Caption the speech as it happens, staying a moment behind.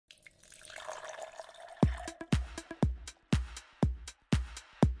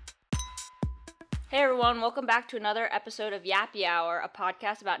Hey everyone, welcome back to another episode of Yappy Hour, a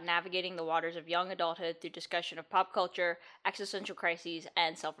podcast about navigating the waters of young adulthood through discussion of pop culture, existential crises,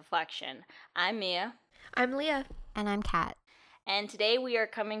 and self-reflection. I'm Mia. I'm Leah. And I'm Kat. And today we are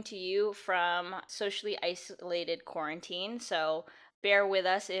coming to you from socially isolated quarantine, so bear with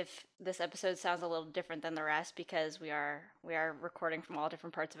us if this episode sounds a little different than the rest because we are recording from all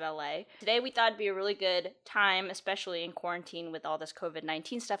different parts of LA. Today we thought it'd be a really good time, especially in quarantine with all this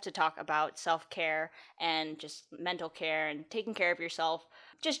COVID-19 stuff, to talk about self-care and just mental care and taking care of yourself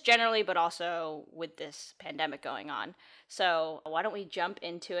just generally, but also with this pandemic going on. So why don't we jump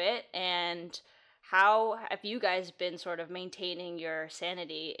into it? And how have you guys been sort of maintaining your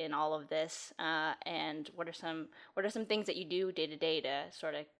sanity in all of this? And what are some things that you do day to day to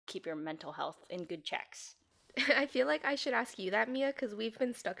sort of keep your mental health in good checks? I feel like I should ask you that, Mia, because we've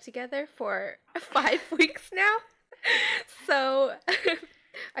been stuck together for 5 weeks now. So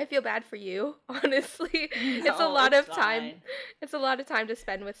I feel bad for you, honestly. It's a lot of time. It's a lot of time to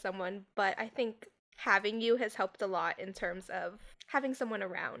spend with someone, but I think having you has helped a lot in terms of having someone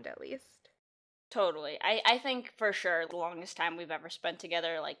around, at least. Totally. I think for sure the longest time we've ever spent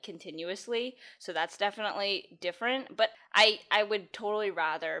together, like, continuously. So that's definitely different. But I would totally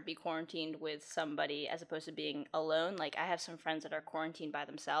rather be quarantined with somebody as opposed to being alone. Like, I have some friends that are quarantined by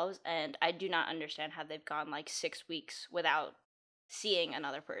themselves, and I do not understand how they've gone, like, 6 weeks without seeing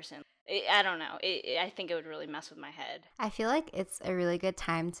another person. I don't know. I think it would really mess with my head. I feel like it's a really good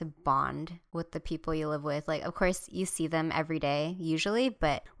time to bond with the people you live with. Like, of course, you see them every day usually,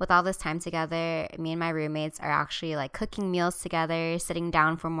 but with all this time together, me and my roommates are actually like cooking meals together, sitting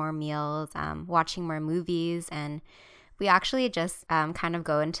down for more meals, watching more movies, and we actually just kind of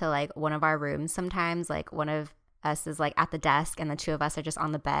go into like one of our rooms sometimes. Like, one of us is like at the desk and the two of us are just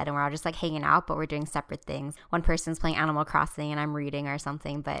on the bed and we're all just like hanging out, but we're doing separate things. One person's playing Animal Crossing and I'm reading or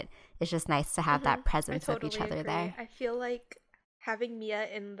something, but it's just nice to have that presence of each other there. I feel like having Mia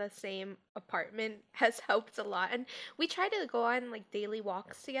in the same apartment has helped a lot, and we try to go on like daily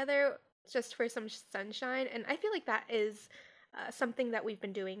walks together just for some sunshine, and I feel like that is something that we've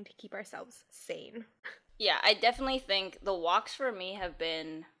been doing to keep ourselves sane. Yeah, I definitely think the walks for me have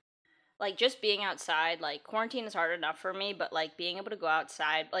been like just being outside. Like, quarantine is hard enough for me, but like being able to go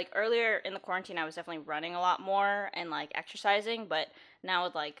outside, like earlier in the quarantine I was definitely running a lot more and like exercising, but now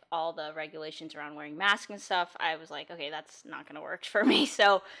with like all the regulations around wearing masks and stuff, I was like, okay, that's not gonna work for me.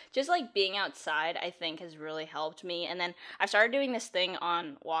 So just like being outside, I think, has really helped me. And then I started doing this thing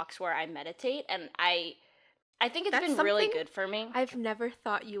on walks where I meditate, and I think it's been really good for me. I've never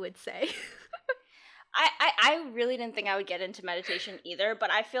thought you would say. I really didn't think I would get into meditation either,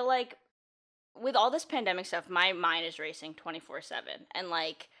 but I feel like with all this pandemic stuff, my mind is racing 24/7. And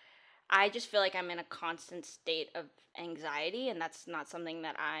like, I just feel like I'm in a constant state of anxiety, and that's not something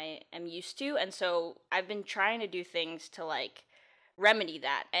that I am used to. And so I've been trying to do things to like remedy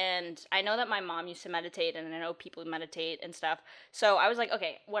that. And I know that my mom used to meditate, and I know people meditate and stuff. So I was like,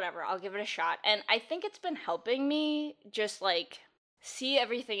 okay, whatever, I'll give it a shot. And I think it's been helping me just like see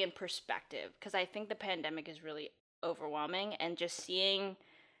everything in perspective, because I think the pandemic is really overwhelming, and just seeing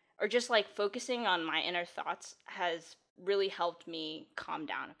or just like focusing on my inner thoughts has really helped me calm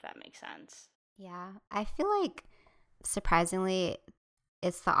down, if that makes sense. Yeah, I feel like surprisingly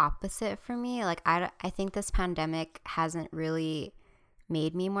it's the opposite for me. Like, I think this pandemic hasn't really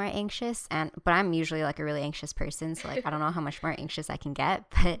made me more anxious, but I'm usually like a really anxious person, so like I don't know how much more anxious I can get,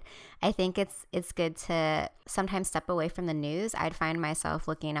 but I think it's good to sometimes step away from the news. I'd find myself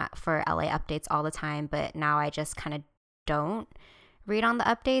looking at for LA updates all the time, but now I just kind of don't read on the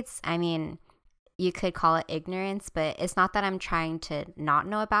updates. I mean, you could call it ignorance, but it's not that I'm trying to not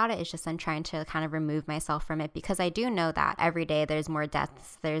know about it. It's just I'm trying to kind of remove myself from it, because I do know that every day there's more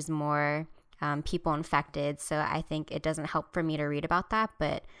deaths, there's more people infected. So I think it doesn't help for me to read about that,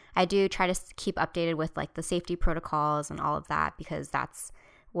 but I do try to keep updated with like the safety protocols and all of that, because that's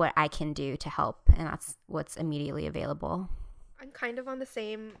what I can do to help, and that's what's immediately available. I'm kind of on the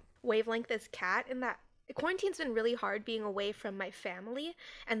same wavelength as Kat in that quarantine's been really hard being away from my family,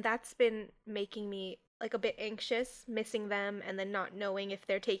 and that's been making me like a bit anxious, missing them, and then not knowing if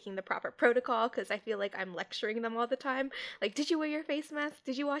they're taking the proper protocol, because I feel like I'm lecturing them all the time. Like, did you wear your face mask?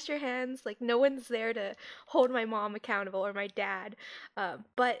 Did you wash your hands? Like, no one's there to hold my mom accountable or my dad.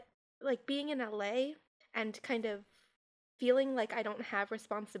 But like being in LA and kind of feeling like I don't have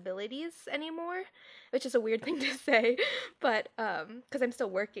responsibilities anymore, which is a weird thing to say, but because I'm still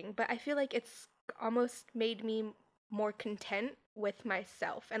working, but I feel like it's almost made me more content with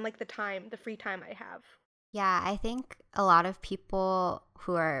myself and like the free time I have. Yeah, I think a lot of people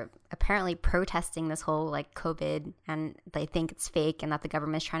who are apparently protesting this whole like COVID and they think it's fake and that the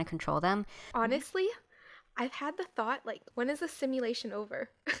government is trying to control them. Honestly, I've had the thought, like, when is the simulation over?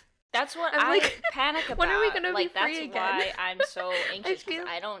 That's what I'm I like, panic about. when are we gonna Like, be free that's again? why I'm so anxious, because feel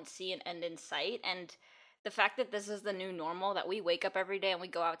I don't see an end in sight. And the fact that this is the new normal, that we wake up every day and we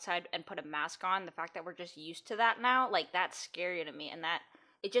go outside and put a mask on, the fact that we're just used to that now, like, that's scary to me. And that,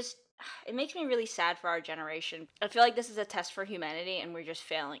 it just, it makes me really sad for our generation. I feel like this is a test for humanity and we're just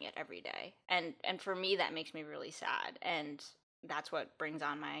failing it every day. And for me, that makes me really sad. And that's what brings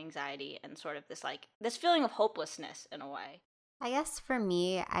on my anxiety and sort of this, like, this feeling of hopelessness in a way. I guess for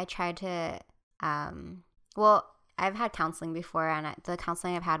me, I tried to, well, I've had counseling before, and the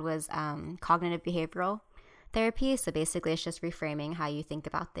counseling I've had was cognitive behavioral therapy. So basically, it's just reframing how you think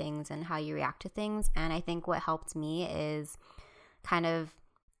about things and how you react to things. And I think what helped me is kind of,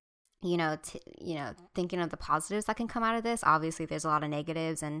 thinking of the positives that can come out of this. Obviously, there's a lot of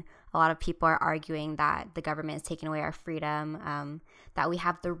negatives, and a lot of people are arguing that the government is taking away our freedom, that we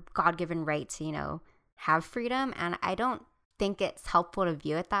have the God-given right to, have freedom. And I don't think it's helpful to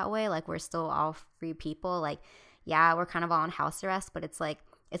view it that way. Like, we're still all free people. Like, yeah, we're kind of all on house arrest, but it's like,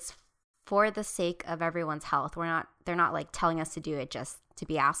 it's for the sake of everyone's health. They're not like telling us to do it just to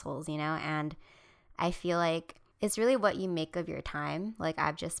be assholes, And I feel like it's really what you make of your time. Like,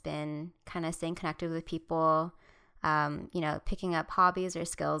 I've just been kind of staying connected with people, picking up hobbies or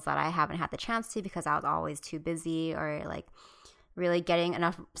skills that I haven't had the chance to because I was always too busy, or like really getting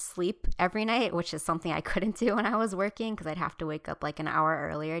enough sleep every night, which is something I couldn't do when I was working because I'd have to wake up like an hour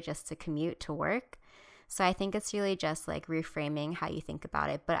earlier just to commute to work. So I think it's really just like reframing how you think about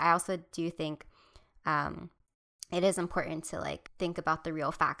it. But I also do think it is important to like think about the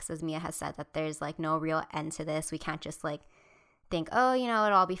real facts, as Mia has said, that there's like no real end to this. We can't just like think, oh,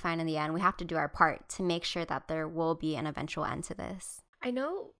 it'll all be fine in the end. We have to do our part to make sure that there will be an eventual end to this. I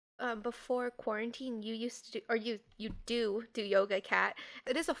know before quarantine, you used to do, or you do yoga, Kat.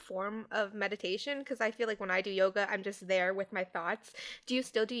 It is a form of meditation because I feel like when I do yoga, I'm just there with my thoughts. Do you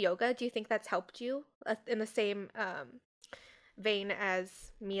still do yoga? Do you think that's helped you in the same vein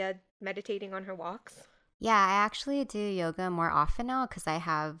as Mia meditating on her walks? Yeah, I actually do yoga more often now because I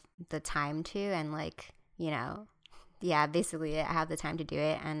have the time to, and like, yeah, basically I have the time to do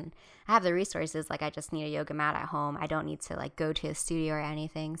it, and I have the resources. Like, I just need a yoga mat at home. I don't need to like go to a studio or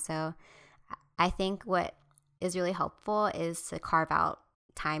anything. So I think what is really helpful is to carve out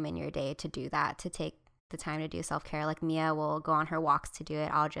time in your day to do that, to take the time to do self-care. Like, Mia will go on her walks to do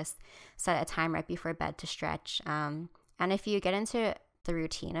it. I'll just set a time right before bed to stretch. And if you get into the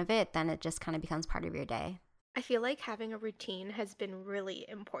routine of it, then it just kind of becomes part of your day. I feel like having a routine has been really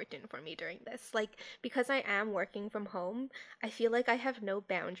important for me during this. Like, because I am working from home, I feel like I have no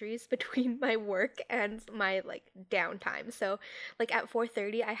boundaries between my work and my like downtime. So, like at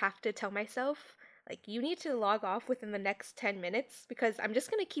 4:30, I have to tell myself, like, you need to log off within the next 10 minutes because I'm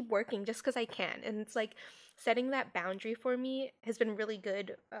just going to keep working just because I can. And it's like setting that boundary for me has been really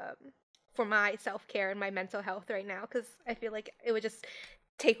good for my self-care and my mental health right now, because I feel like it would just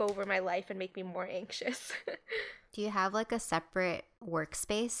take over my life and make me more anxious. Do you have like a separate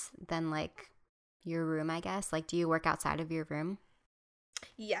workspace than like your room, I guess? Like, do you work outside of your room?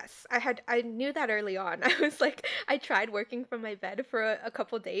 Yes, I knew that early on. I was like, I tried working from my bed for a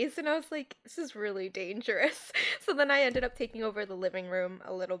couple days and I was like, this is really dangerous. So then I ended up taking over the living room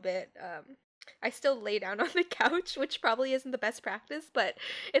a little bit. I still lay down on the couch, which probably isn't the best practice, but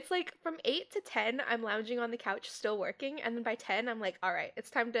it's like from 8 to 10, I'm lounging on the couch still working, and then by 10, I'm like, all right, it's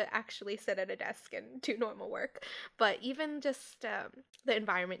time to actually sit at a desk and do normal work. But even just the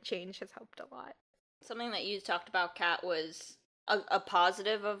environment change has helped a lot. Something that you talked about, Kat, was a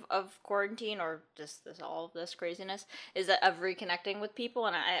positive of quarantine, or just all of this craziness, is that of reconnecting with people.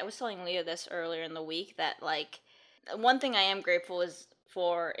 And I was telling Leah this earlier in the week that, like, one thing I am grateful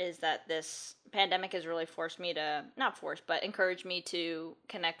for is that this pandemic has really forced me to, not forced, but encouraged me to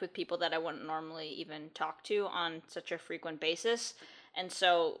connect with people that I wouldn't normally even talk to on such a frequent basis. And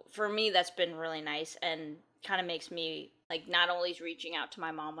so for me, that's been really nice, and kind of makes me like not only reaching out to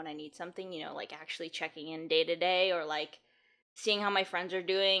my mom when I need something, like actually checking in day to day, or like seeing how my friends are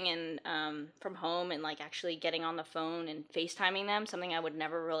doing and from home, and like actually getting on the phone and FaceTiming them, something I would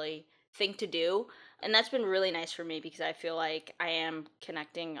never really think to do. And that's been really nice for me because I feel like I am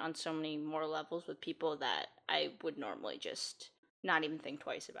connecting on so many more levels with people that I would normally just not even think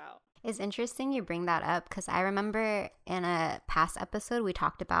twice about. It's interesting you bring that up because I remember in a past episode we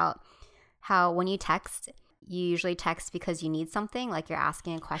talked about how when you text, you usually text because you need something, like you're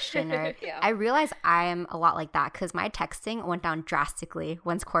asking a question or Yeah. I realize I'm a lot like that because my texting went down drastically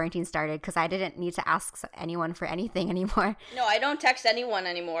once quarantine started because I didn't need to ask anyone for anything anymore. No, I don't text anyone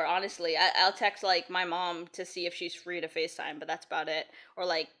anymore, honestly. I'll text, like, my mom to see if she's free to FaceTime, but that's about it. Or,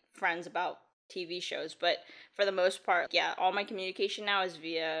 like, friends about TV shows. But for the most part, yeah, all my communication now is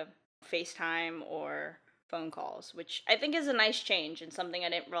via FaceTime or phone calls, which I think is a nice change and something I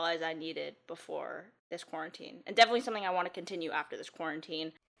didn't realize I needed before this quarantine. And definitely something I want to continue after this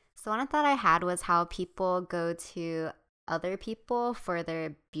quarantine. So one thought I had was how people go to other people for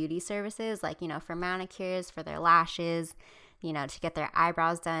their beauty services, like, you know, for manicures, for their lashes, you know, to get their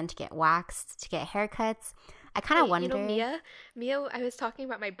eyebrows done, to get waxed, to get haircuts. I kind of wonder. You know, Mia, I was talking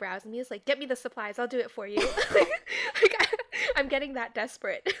about my brows, and Mia's like, get me the supplies, I'll do it for you. I'm getting that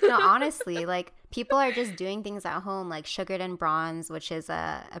desperate. No, honestly, like, people are just doing things at home, like Sugared and Bronze, which is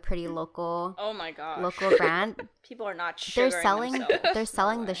a pretty local Oh my gosh. local brand. People are not sugaring They're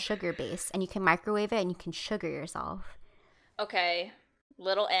selling No the way. sugar base, and you can microwave it and you can sugar yourself. Okay,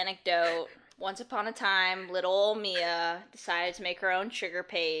 little anecdote. Once upon a time, little old Mia decided to make her own sugar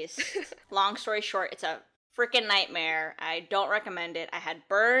paste. Long story short, it's a freaking nightmare. I don't recommend it. I had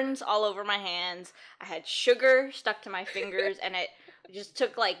burns all over my hands. I had sugar stuck to my fingers, and it just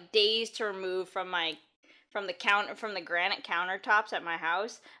took like days to remove from the granite countertops at my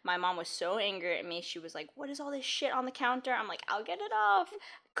house. My mom was so angry at me. She was like, "What is all this shit on the counter?" I'm like, "I'll get it off."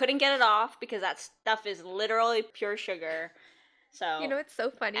 Couldn't get it off because that stuff is literally pure sugar. So You know, it's so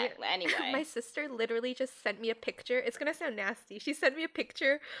funny. Anyway, My sister literally just sent me a picture. It's gonna sound nasty. She sent me a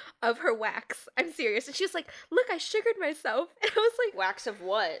picture of her wax. I'm serious. And she was like, look, I sugared myself. And I was like, wax of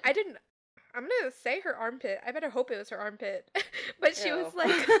what? I'm gonna say her armpit. I better hope it was her armpit. But she was Ew.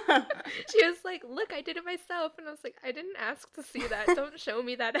 like, look, I did it myself. And I was like, I didn't ask to see that. Don't show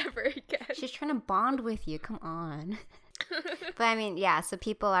me that ever again. She's trying to bond with you. Come on. But I mean, yeah, so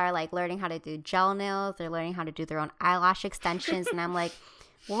people are like learning how to do gel nails, they're learning how to do their own eyelash extensions, and I'm like,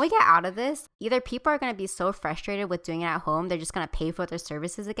 when we get out of this, either people are going to be so frustrated with doing it at home, they're just going to pay for their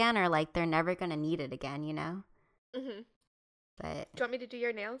services again, or like they're never going to need it again, you know? Mm-hmm. But Do you want me to do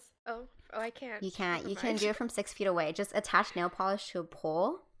your nails? Oh, I can't. you can't. Never You can mind. do it from 6 feet away. Just attach nail polish to a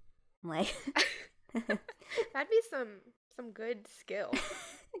pole. I'm like, That'd be some good skill.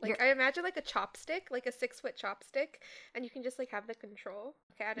 Like, I imagine like a chopstick, like a 6-foot chopstick, and you can just like have the control.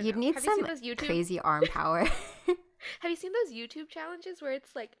 Okay, I don't you'd know. need Have some you seen those YouTube? crazy arm power. Have you seen those YouTube challenges where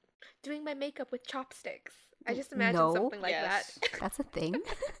it's like doing my makeup with chopsticks? I just imagine No. something like Yes. that. That's a thing.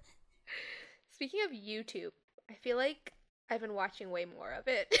 Speaking of YouTube, I feel like I've been watching way more of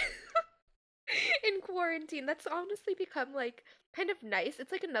it in quarantine. That's honestly become like kind of nice.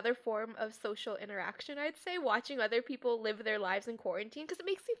 It's like another form of social interaction, I'd say, watching other people live their lives in quarantine because it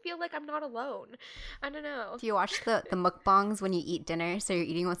makes me feel like I'm not alone. I don't know. Do you watch the mukbangs when you eat dinner so you're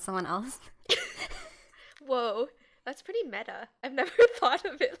eating with someone else? Whoa, that's pretty meta. I've never thought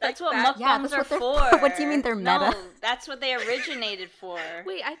of it That's like what that. mukbangs Yeah, that's are what they're for. for. What do you mean they're meta? No, that's what they originated for.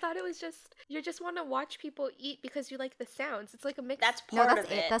 Wait, I thought it was just you just want to watch people eat because you like the sounds. It's like a mix. That's No, part that's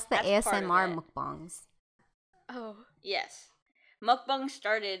of it. That's the part of ASMR it. mukbangs. Oh. Yes. Mukbang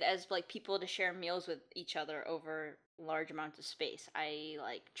started as like people to share meals with each other over large amounts of space, i.e.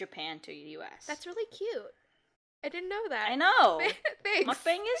 like Japan to US. That's really cute. I didn't know that. I know. Thanks.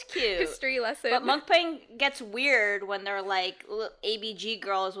 Mukbang is cute. History lesson. But mukbang gets weird when they're like ABG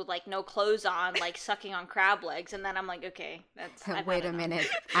girls with like no clothes on, like sucking on crab legs, and then I'm like, okay, that's. I've Wait had a enough. minute.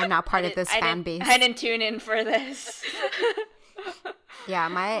 I'm not part of this fan base. I didn't tune in for this. Yeah,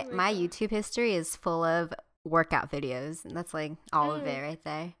 my Oh my God. YouTube history is full of workout videos. And that's like all of it right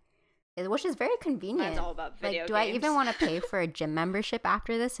there. Which is very convenient. Mine's all about video Like, do I games. even want to pay for a gym membership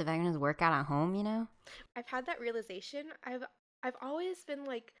after this if I can just work out at home, you know? I've had that realization. I've always been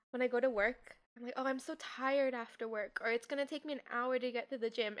like when I go to work, I'm like, oh, I'm so tired after work, or it's gonna take me an hour to get to the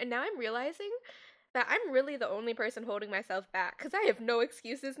gym. And now I'm realizing that I'm really the only person holding myself back because I have no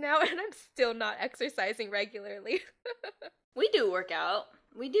excuses now, and I'm still not exercising regularly. We do work out.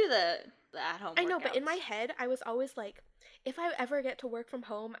 We do the at-home I know, but in workouts. my head, I was always like, if I ever get to work from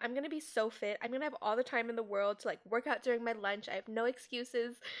home, I'm gonna be so fit. I'm gonna have all the time in the world to like work out during my lunch. I have no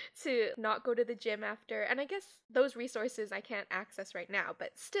excuses to not go to the gym after. And I guess those resources I can't access right now,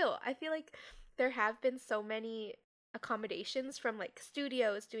 but still, I feel like there have been so many accommodations from like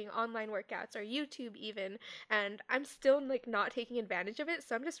studios doing online workouts or YouTube even, and I'm still like not taking advantage of it.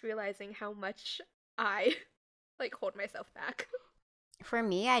 So I'm just realizing how much I like hold myself back. For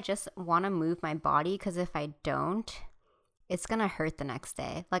me, I just want to move my body because if I don't, it's gonna hurt the next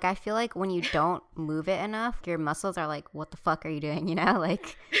day. Like, I feel like when you don't move it enough, your muscles are like, what the fuck are you doing, you know?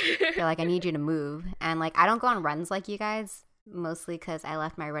 Like, you're like, I need you to move. And like, I don't go on runs like you guys, mostly because I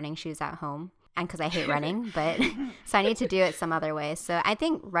left my running shoes at home and because I hate running, but so I need to do it some other way. So I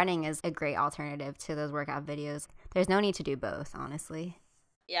think running is a great alternative to those workout videos. There's no need to do both, honestly.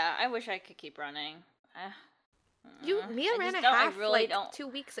 Yeah, I wish I could keep running. Mia ran a half 2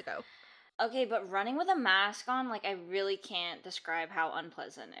 weeks ago. Okay, but running with a mask on, like, I really can't describe how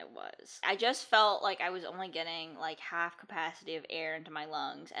unpleasant it was. I just felt like I was only getting, like, half capacity of air into my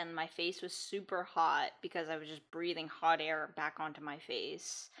lungs, and my face was super hot because I was just breathing hot air back onto my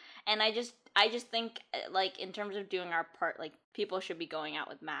face. And I just think, like, in terms of doing our part, like, people should be going out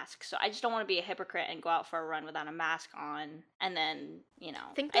with masks. So I just don't want to be a hypocrite and go out for a run without a mask on, and then, you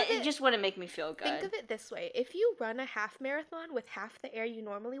know, it just wouldn't make me feel good. Think of it this way. If you run a half marathon with half the air you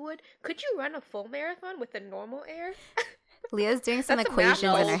normally would, could you run a full marathon with the normal air? Leah's doing some equations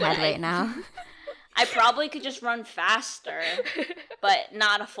in her head right now. I probably could just run faster, but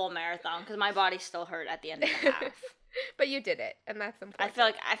not a full marathon because my body still hurt at the end of the half. But you did it, and that's important.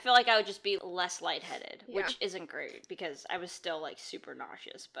 I feel like I would just be less lightheaded, which isn't great because I was still like super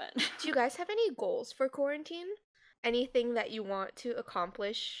nauseous. But do you guys have any goals for quarantine? Anything that you want to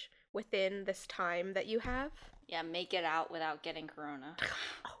accomplish within this time that you have? Yeah, make it out without getting corona.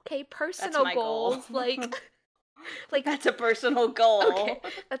 Okay, personal goals like that's a personal goal. Okay,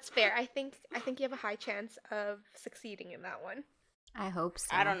 that's fair. I think you have a high chance of succeeding in that one. I hope so.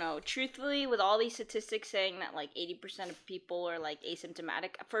 I don't know. Truthfully, with all these statistics saying that like 80% of people are like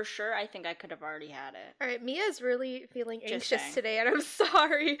asymptomatic, for sure, I think I could have already had it. All right, Mia's really feeling anxious today, and I'm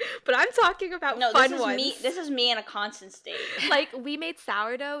sorry, but I'm talking about fun ones. This is me in a constant state. Like, we made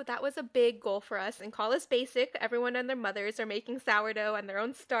sourdough. That was a big goal for us. In Call Us Basic, everyone and their mothers are making sourdough and their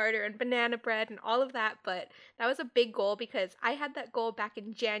own starter and banana bread and all of that, but that was a big goal because I had that goal back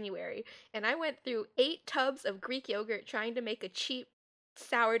in January, and I went through 8 tubs of Greek yogurt trying to make a cheap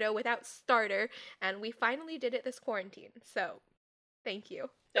sourdough without starter, and we finally did it this quarantine, so thank you.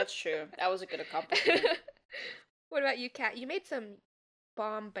 That's true. That was a good accomplishment. What about you, Kat? You made some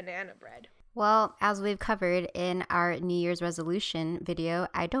bomb banana bread. Well, as we've covered in our New Year's resolution video,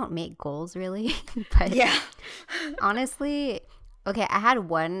 I don't make goals really, but yeah. Honestly, okay, I had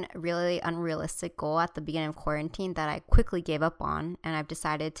one really unrealistic goal at the beginning of quarantine that I quickly gave up on, and I've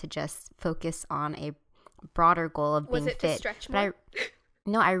decided to just focus on a broader goal of being fit. Was it to stretch more?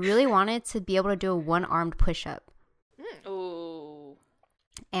 No, I really wanted to be able to do a one-armed push-up. Ooh.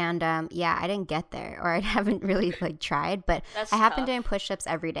 And yeah, I didn't get there, or I haven't really like tried, but I have been doing push-ups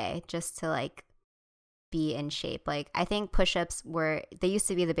every day just to like be in shape. Like, I think push-ups they used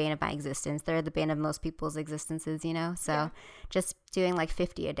to be the bane of my existence. They're the bane of most people's existences, you know? So just doing like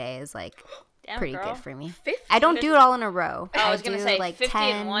 50 a day is like pretty good for me. 50? I don't do it all in a row. I was going to say like 50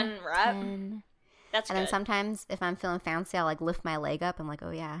 10, in one rep. 10. That's and good. Then sometimes if I'm feeling fancy, I'll like lift my leg up. I'm like,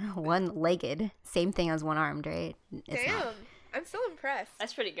 oh yeah, one-legged. Same thing as one-armed, right? Damn. I'm so impressed.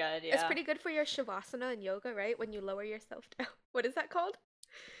 That's pretty good, yeah. It's pretty good for your shavasana in yoga, right? When you lower yourself down. What is that called?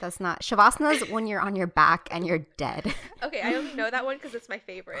 That's not. Shavasana is when you're on your back and you're dead. Okay, I only know that one because it's my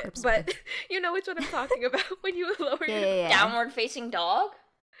favorite. But you know which one I'm talking about when you lower yourself. Downward facing dog?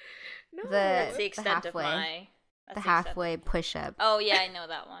 No. That's the extent of my... The halfway push-up. Oh, yeah, I know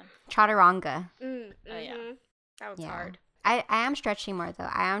that one. Chaturanga. Oh, yeah. That one's hard. I am stretching more, though.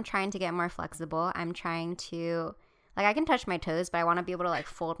 I am trying to get more flexible. I'm trying to... Like, I can touch my toes, but I want to be able to, like,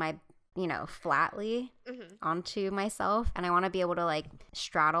 fold my, flatly onto myself. And I want to be able to, like,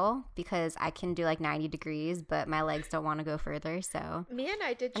 straddle because I can do, like, 90 degrees, but my legs don't want to go further, so... Mia and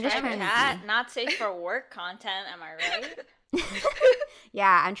I did try that. Not safe for work content, am I right?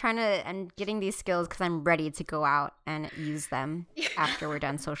 Yeah, I'm getting these skills because I'm ready to go out and use them after we're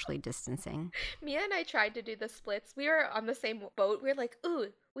done socially distancing. Mia and I tried to do the splits. We were on the same boat. We were like, ooh,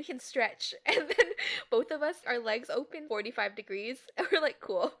 we can stretch. And then both of us, our legs open 45 degrees. And we're like,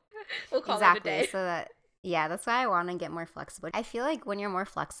 cool. We'll call it a day. So that's why I want to get more flexible. I feel like when you're more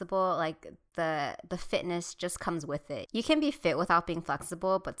flexible, like the fitness just comes with it. You can be fit without being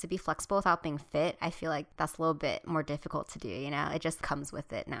flexible, but to be flexible without being fit, I feel like that's a little bit more difficult to do, It just comes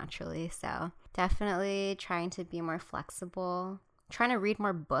with it naturally. So definitely trying to be more flexible, trying to read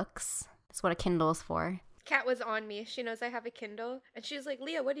more books. That's what a Kindle is for. Kat was on me. She knows I have a Kindle. And she was like,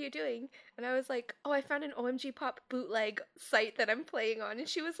 Leah, what are you doing? And I was like, oh, I found an OMG Pop bootleg site that I'm playing on. And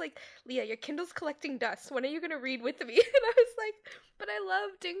she was like, Leah, your Kindle's collecting dust. When are you going to read with me? And I was like, but I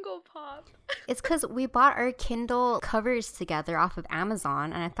love Dingle Pop. It's because we bought our Kindle covers together off of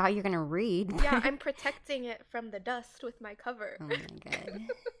Amazon. And I thought you were going to read. Yeah, I'm protecting it from the dust with my cover. Oh my God.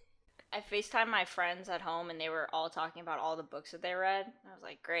 I FaceTimed my friends at home, and they were all talking about all the books that they read. I was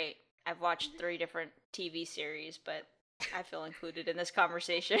like, great. I've watched 3 different TV series, but I feel included in this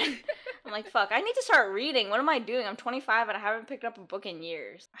conversation. I'm like, fuck, I need to start reading. What am I doing? I'm 25 and I haven't picked up a book in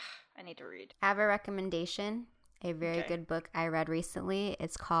years. I need to read. I have a recommendation, a very good book I read recently.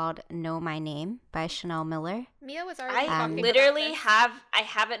 It's called Know My Name by Chanel Miller. Mia was already I talking literally about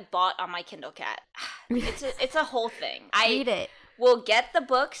have it bought on my Kindle Cat. It's a whole thing. Read it. Will get the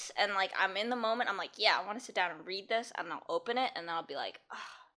books and like I'm in the moment. I'm like, yeah, I want to sit down and read this, and I'll open it and then I'll be like,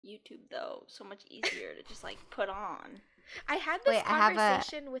 YouTube though, so much easier to just like put on. I had this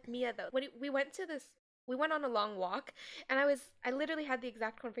conversation with Mia though. When we went on a long walk, and I literally had the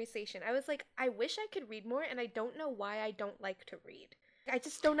exact conversation. I was like, I wish I could read more, and I don't know why I don't like to read. I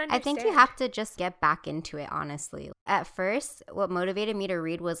just don't understand. I think you have to just get back into it, honestly. At first, what motivated me to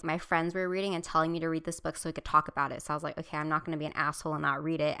read was my friends were reading and telling me to read this book so we could talk about it. So I was like, okay, I'm not going to be an asshole and not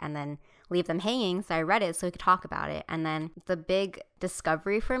read it and then leave them hanging. So I read it so we could talk about it. And then the big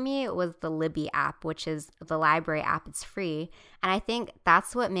discovery for me was the Libby app, which is the library app. It's free. And I think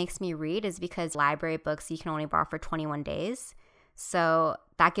that's what makes me read, is because library books you can only borrow for 21 days. So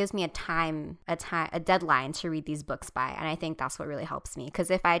that gives me a deadline to read these books by. And I think that's what really helps me. Because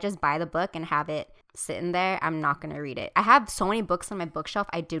if I just buy the book and have it sitting there, I'm not going to read it. I have so many books on my bookshelf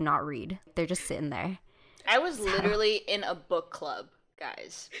I do not read. They're just sitting there. I was literally in a book club,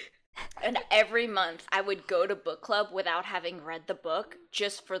 guys. And every month I would go to book club without having read the book,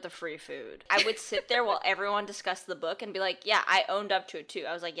 just for the free food. I would sit there while everyone discussed the book and be like, yeah, I owned up to it too.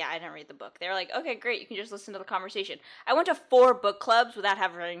 I was like, yeah, I didn't read the book. They were like, okay, great, you can just listen to the conversation. I went to 4 book clubs without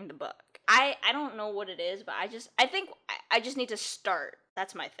having read the book. I don't know what it is, but I think I just need to start.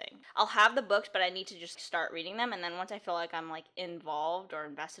 That's my thing. I'll have the books, but I need to just start reading them, and then once I feel like I'm like involved or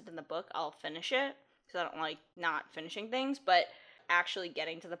invested in the book, I'll finish it, because I don't like not finishing things. But actually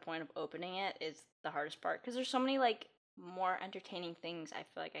getting to the point of opening it is the hardest part, because there's so many like more entertaining things I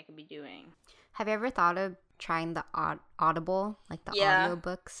feel like I could be doing. Have you ever thought of trying the Audible, like the audio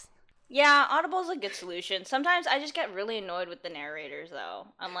books? Yeah, Audible's a good solution. Sometimes I just get really annoyed with the narrators though.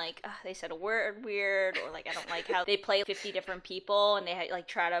 I'm like, they said a word weird, or like I don't like how they play 50 different people and they like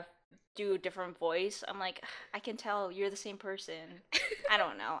try to do a different voice. I'm like, I can tell you're the same person. I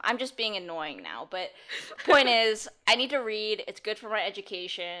don't know. I'm just being annoying now. But point is, I need to read. It's good for my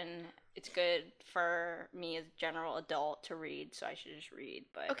education. It's good for me as a general adult to read, so I should just read.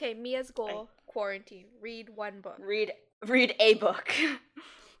 But okay, Mia's goal, quarantine, read 1 book. Read a book.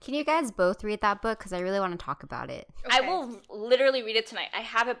 Can you guys both read that book? Because I really want to talk about it. Okay. I will literally read it tonight. I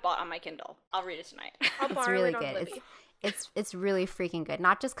have it bought on my Kindle. I'll read it tonight. I'll borrow really it on good. Libby. It's really freaking good.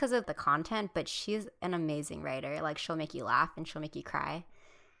 Not just because of the content, but she's an amazing writer. Like, she'll make you laugh and she'll make you cry.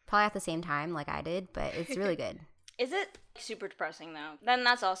 Probably at the same time, like I did, but it's really good. Is it super depressing though? Then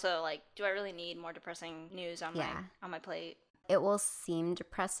that's also like, do I really need more depressing news on my plate? It will seem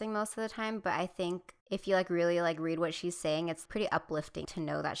depressing most of the time, but I think if you like really like read what she's saying, it's pretty uplifting to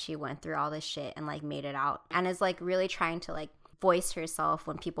know that she went through all this shit and like made it out, and is like really trying to like voice herself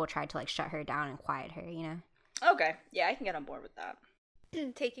when people tried to like shut her down and quiet her, you know? Okay, yeah, I can get on board with that.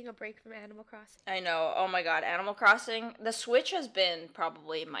 Taking a break from Animal Crossing. I know. Oh my god, Animal Crossing. The Switch has been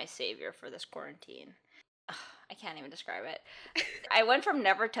probably my savior for this quarantine. Ugh, I can't even describe it. I went from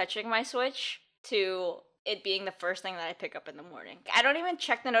never touching my Switch to it being the first thing that I pick up in the morning. I don't even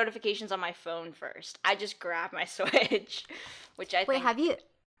check the notifications on my phone first. I just grab my Switch, which I think... Wait,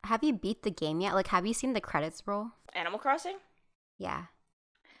 have you beat the game yet? Like, have you seen the credits roll? Animal Crossing? Yeah.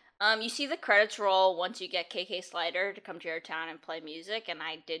 You see the credits roll once you get KK Slider to come to your town and play music, and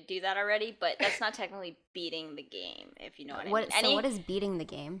I did do that already, but that's not technically beating the game, if you know what I mean. So what is beating the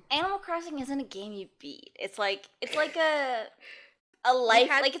game? Animal Crossing isn't a game you beat. It's like a life,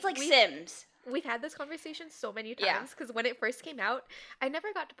 it's like Sims. We've had this conversation so many times, because when it first came out, I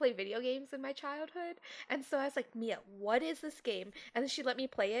never got to play video games in my childhood, and so I was like, Mia, what is this game? And then she let me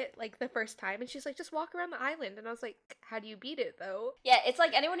play it, like, the first time, and she's like, just walk around the island, and I was like, how do you beat it, though? Yeah, it's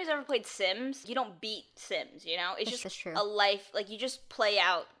like anyone who's ever played Sims, you don't beat Sims, you know? It's just true. A life, like, you just play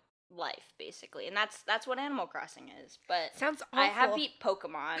out life, basically, and that's what Animal Crossing is. But sounds awful. I have beat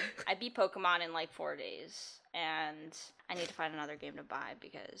Pokemon. I beat Pokemon in, like, 4 days. And I need to find another game to buy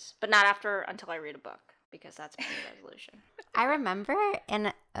but not until I read a book, because that's my resolution. I remember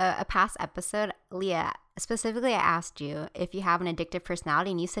in a past episode, Leah, specifically I asked you if you have an addictive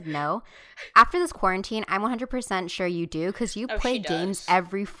personality, and you said no. After this quarantine, I'm 100% sure you do, because you play games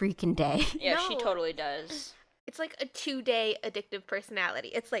every freaking day. Yeah, no. She totally does. It's like a 2-day addictive personality.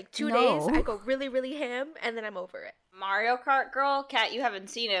 It's like 2 days, I go really, really ham, and then I'm over it. Mario Kart girl. Kat, you haven't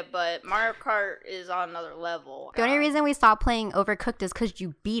seen it, but Mario Kart is on another level. The only reason we stopped playing Overcooked is because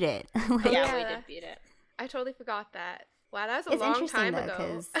you beat it. Like, Yeah, we did beat it. I totally forgot that. Wow, that was a it's long interesting time though,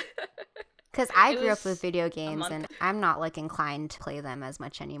 ago. because I It grew up was with video a games month. and I'm not like inclined to play them as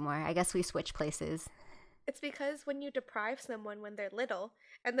much anymore. I guess we switch places. It's because when you deprive someone when they're little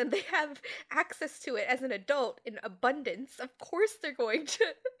and then they have access to it as an adult in abundance, of course they're going to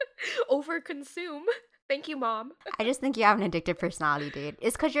overconsume. Thank you, Mom. I just think you have an addictive personality, dude.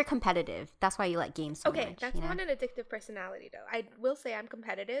 It's because you're competitive. That's why you like games so much. Okay, that's you know? not an addictive personality, though. I will say I'm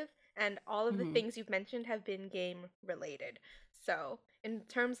competitive, and all of the things you've mentioned have been game related. So, in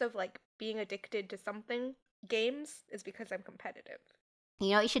terms of like being addicted to something, games is because I'm competitive.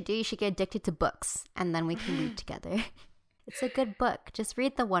 You know what you should do? You should get addicted to books, and then we can read together. It's a good book. Just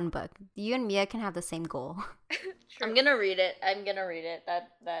read the one book. You and Mia can have the same goal. I'm gonna read it.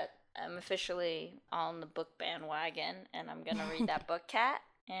 That I'm officially on the book bandwagon, and I'm gonna read that book, Kat,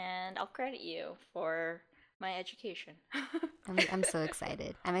 and I'll credit you for my education. I'm so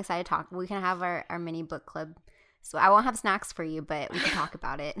excited. I'm excited to talk. We can have our mini book club. So I won't have snacks for you, but we can talk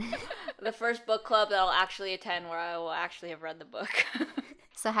about it. The first book club that I'll actually attend where I will actually have read the book.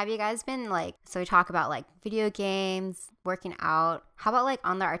 So have you guys been like, so we talk about like video games, working out. How about like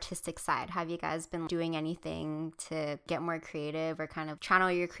on the artistic side? Have you guys been doing anything to get more creative or kind of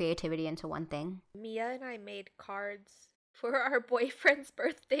channel your creativity into one thing? Mia and I made cards for our boyfriends'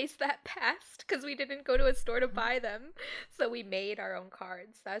 birthdays that passed because we didn't go to a store to buy them. So we made our own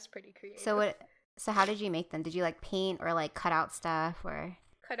cards. That was pretty creative. So how did you make them? Did you like paint or like cut out stuff or?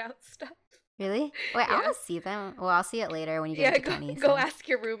 Cut out stuff. Really? Wait, I Yeah. want to see them. Well, I'll see it later when you Yeah, get it to go, Kenny. go so. ask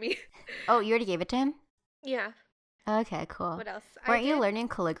your roomie. Oh, you already gave it to him? Yeah. Okay, cool. What else? Weren't you learning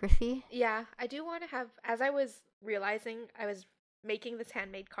calligraphy? Yeah, I do want to have, as I was realizing, I was making this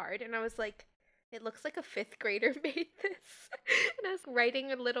handmade card and I was like, it looks like a 5th grader made this. And I was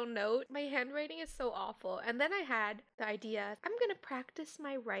writing a little note. My handwriting is so awful. And then I had the idea, I'm going to practice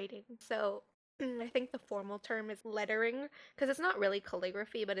my writing. So I think the formal term is lettering because it's not really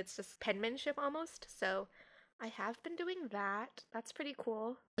calligraphy, but it's just penmanship almost. So I have been doing that. That's pretty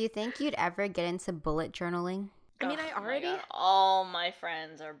cool. Do you think you'd ever get into bullet journaling? I mean, I Oh my already... God. All my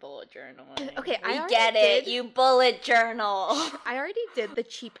friends are bullet journaling. Okay, I we already get it. did. You bullet journal. I already did the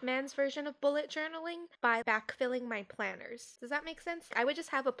cheap man's version of bullet journaling by backfilling my planners. Does that make sense? I would just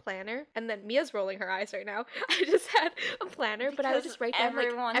have a planner, and then Mia's rolling her eyes right now. I just had a planner, but I would just write down like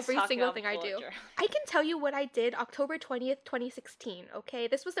Everyone's every talking single about thing I bullet do. journaling. I can tell you what I did October 20th, 2016, okay?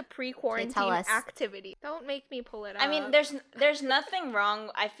 This was a pre-quarantine tell us. activity. Don't make me pull it up. I mean, there's nothing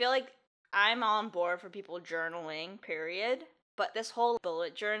wrong. I feel like I'm on board for people journaling, period. But this whole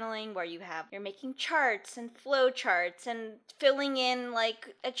bullet journaling where you're making charts and flow charts and filling in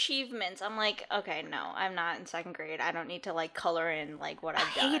like achievements. I'm like, okay, no, I'm not in 2nd grade. I don't need to like color in like what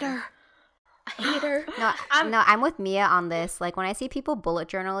I've done. Hater. Hater. No, I'm with Mia on this. Like when I see people bullet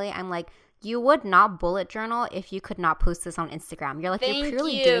journaling, I'm like, you would not bullet journal if you could not post this on Instagram. You're like, you're Thank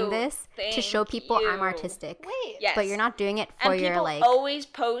purely you. doing this to Thank show people I'm you. artistic. Wait. Yes. But you're not doing it for And your people like. always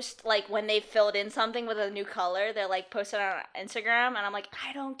post like when they filled in something with a new color. They're like posted on Instagram, and I'm like,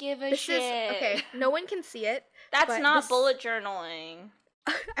 I don't give a This shit. is okay. No one can see it. That's but not this- bullet journaling.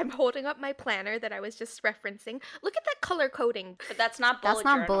 I'm holding up my planner that I was just referencing. Look at that color coding. But that's not bullet That's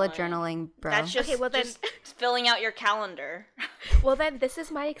journaling. not bullet journaling, bro. That's just, Okay, well then- just filling out your calendar. Well, then, this is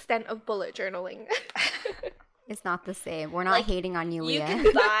my extent of bullet journaling. It's not the same. We're not Like, hating on you, You Leah.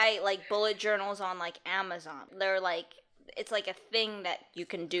 can buy like bullet journals on like Amazon. They're like, it's like a thing that you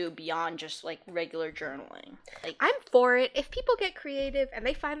can do beyond just like regular journaling. Like I'm for it. If people get creative and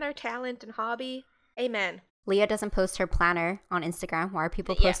they find their talent and hobby, amen. Leah doesn't post her planner on Instagram. Why are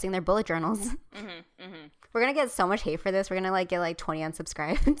people Yeah. posting their bullet journals? mm-hmm. We're gonna get so much hate for this. We're gonna like get like 20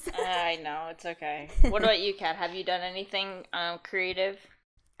 unsubscribes. I know, it's okay. What about you, Kat? Have you done anything creative?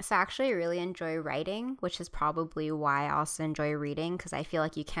 So I actually really enjoy writing, which is probably why I also enjoy reading, because I feel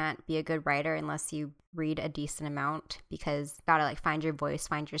like you can't be a good writer unless you read a decent amount, because you gotta like find your voice,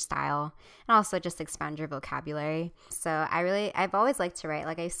 find your style, and also just expand your vocabulary. So I've always liked to write.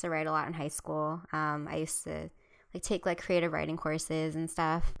 Like I used to write a lot in high school. I used to like take like creative writing courses and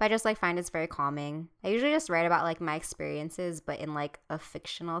stuff. But I just like find it's very calming. I usually just write about like my experiences, but in like a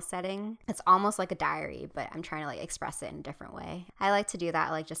fictional setting. It's almost like a diary, but I'm trying to like express it in a different way. I like to do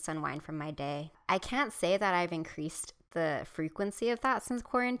that, like just unwind from my day. I can't say that I've increased the frequency of that since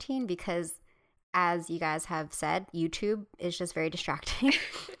quarantine, because as you guys have said, YouTube is just very distracting.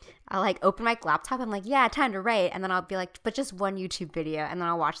 I'll like open my laptop, I'm like, yeah, time to write. And then I'll be like, but just one YouTube video. And then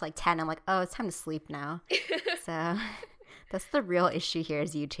I'll watch like 10. I'm like, oh, it's time to sleep now. So That's the real issue here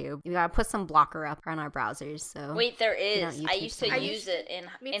is YouTube. We gotta put some blocker up on our browsers. So Wait, there you know, is. I YouTube used to so much. use it in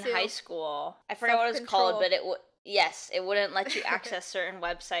Me in too. high school. I forgot what it was called, Self-control. but it wouldn't let you access certain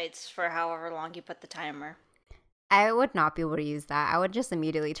websites for however long you put the timer. I would not be able to use that. I would just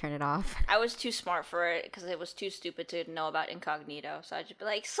immediately turn it off. I was too smart for it because it was too stupid to know about incognito. So I'd just be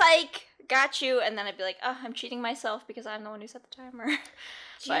like, "Psych, got you," and then I'd be like, "Oh, I'm cheating myself because I'm the one who set the timer."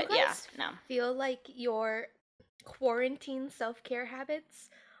 Do But you yeah, guys no. feel like your quarantine self-care habits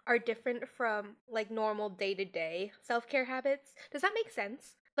are different from like normal day-to-day self-care habits? Does that make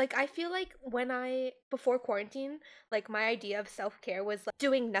sense? Like I feel like before quarantine, like my idea of self-care was like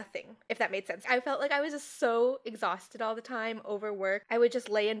doing nothing, if that made sense. I felt like I was just so exhausted all the time, overworked. I would just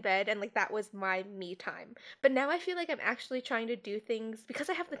lay in bed and like that was my me time. But now I feel like I'm actually trying to do things because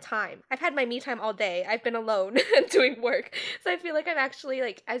I have the time. I've had my me time all day. I've been alone and doing work. So I feel like I'm actually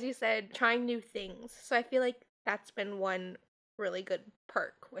like, as you said, trying new things. So I feel like that's been one really good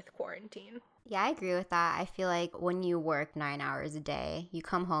perk with quarantine. Yeah, I agree with that. I feel like when you work 9 hours a day, you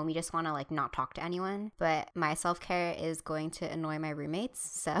come home, you just want to like not talk to anyone. But my self-care is going to annoy my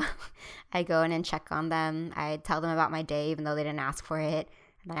roommates. So I go in and check on them. I tell them about my day, even though they didn't ask for it.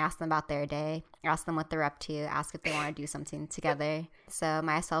 And I ask them about their day, ask them what they're up to, ask if they want to do something together. So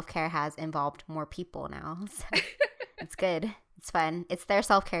my self-care has involved more people now. So it's good. It's fun. It's their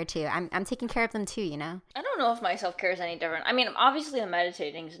self-care too. I'm taking care of them too, you know? I don't know if my self care is any different. I mean, obviously the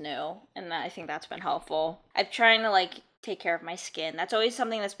meditating's new, and I think that's been helpful. I'm trying to like take care of my skin. That's always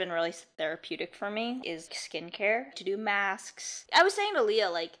something that's been really therapeutic for me is skincare. To do masks. I was saying to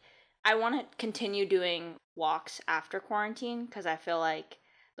Leah, like, I want to continue doing walks after quarantine because I feel like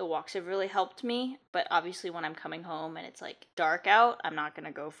the walks have really helped me. But obviously, when I'm coming home and it's like dark out, I'm not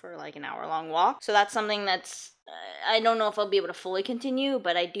gonna go for like an hour-long walk. So that's something that's I don't know if I'll be able to fully continue,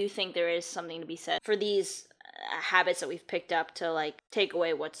 but I do think there is something to be said for these habits that we've picked up to like take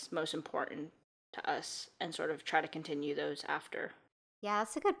away what's most important to us and sort of try to continue those after. Yeah,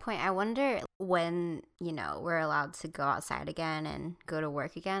 that's a good point. I wonder when, you know, we're allowed to go outside again and go to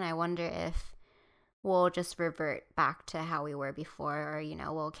work again. I wonder if we'll just revert back to how we were before, or, you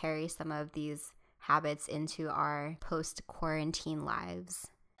know, we'll carry some of these habits into our post-quarantine lives.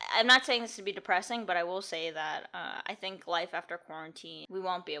 I'm not saying this to be depressing, but I will say that I think life after quarantine, we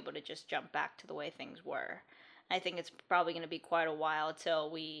won't be able to just jump back to the way things were. I think it's probably going to be quite a while till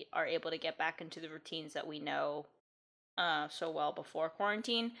we are able to get back into the routines that we know so well before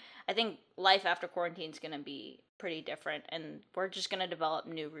quarantine. I think life after quarantine is going to be pretty different, and we're just going to develop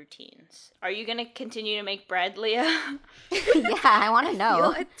new routines. Are you going to continue to make bread, Leah? Yeah, I want to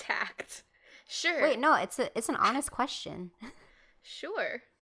know. I feel attacked. Sure. Wait, no, it's an honest question. Sure.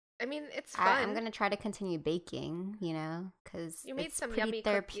 I mean, it's fun. I'm going to try to continue baking, you know, because You made it's some pretty yummy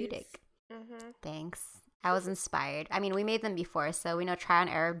therapeutic. cookies. Mm-hmm. Thanks. I was inspired. I mean, we made them before, so we know trial and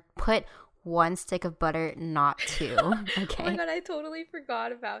error. Put 1 stick of butter, not 2. Okay. Oh my god, I totally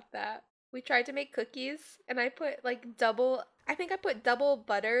forgot about that. We tried to make cookies, and I put like double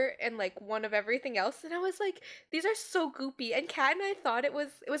butter and like one of everything else, and I was like, these are so goopy. And Kat and I thought it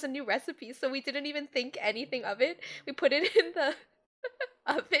was a new recipe, so we didn't even think anything of it. We put it in the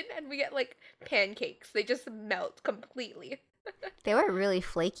oven, and we get like pancakes. They just melt completely. They were really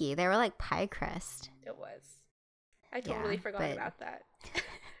flaky. They were like pie crust. It was. I totally forgot but- about that.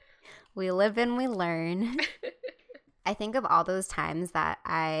 We live and we learn. I think of all those times that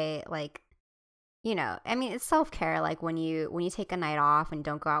I like, you know, I mean, it's self-care, like when you take a night off and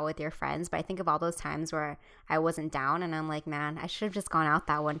don't go out with your friends, but I think of all those times where I wasn't down and I'm like, man, I should have just gone out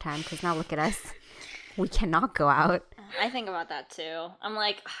that one time because now look at us. We cannot go out. I think about that too. I'm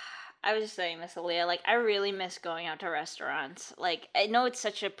like, I was just saying this to Leah, like, I really miss going out to restaurants. Like, I know it's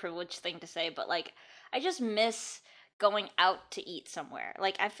such a privileged thing to say, but like, I just miss going out to eat somewhere.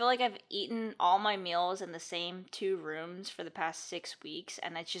 Like, I feel like I've eaten all my meals in the same 2 rooms for the past 6 weeks,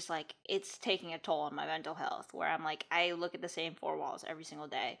 and it's just like, it's taking a toll on my mental health, where I'm like, I look at the same 4 walls every single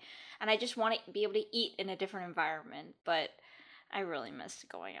day, and I just want to be able to eat in a different environment, but I really miss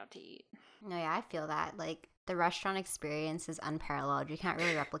going out to eat. No, yeah, I feel that. Like, the restaurant experience is unparalleled. You can't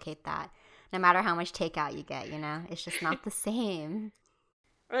really replicate that. No matter how much takeout you get, you know? It's just not the same.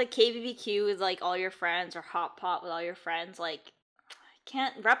 Or like KBBQ with like all your friends, or hot pot with all your friends. Like,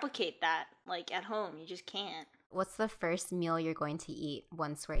 can't replicate that like at home. You just can't. What's the first meal you're going to eat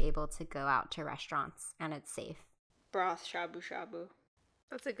once we're able to go out to restaurants and it's safe? Broth shabu shabu.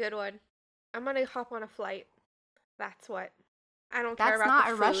 That's a good one. I'm gonna hop on a flight. That's what. I don't care That's about not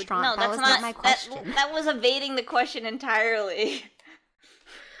the a food. restaurant. No, That that's was not my question. That was evading the question entirely.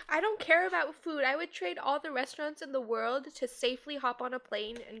 I don't care about food. I would trade all the restaurants in the world to safely hop on a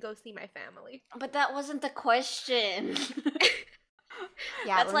plane and go see my family. But that wasn't the question.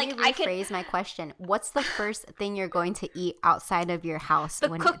 Yeah, That's let like, me I could- rephrase my question. What's the first thing you're going to eat outside of your house The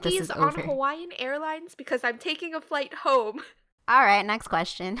when this cookies is on over? Hawaiian Airlines because I'm taking a flight home. All right, next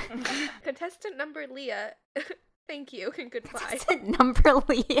question. Contestant number Leah. Thank you and goodbye. Number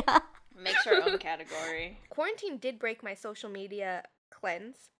Leah. Makes her own category. Quarantine did break my social media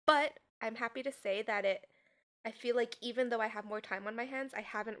cleanse, but I'm happy to say that I feel like even though I have more time on my hands, I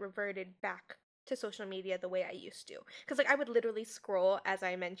haven't reverted back to social media the way I used to. Because, like, I would literally scroll, as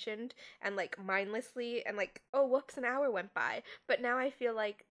I mentioned, and, like, mindlessly, and, like, oh, whoops, an hour went by. But now I feel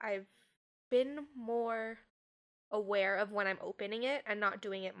like I've been more aware of when I'm opening it and not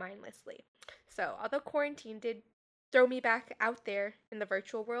doing it mindlessly. So, although quarantine did throw me back out there in the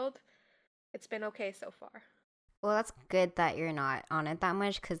virtual world, it's been okay so far. Well, that's good that you're not on it that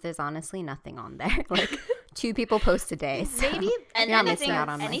much because there's honestly nothing on there. Like 2 people post a day. So Maybe And you're not anything, missing out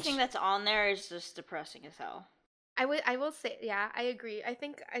on anything much. that's on there is just depressing as hell. I will say, yeah, I agree. I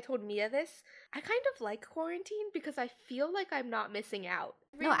think I told Mia this. I kind of like quarantine because I feel like I'm not missing out.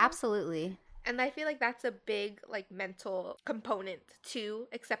 No, absolutely. And I feel like that's a big, like, mental component to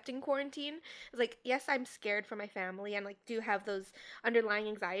accepting quarantine. It's like, yes, I'm scared for my family and, like, do have those underlying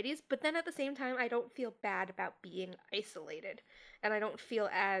anxieties, but then at the same time, I don't feel bad about being isolated. And I don't feel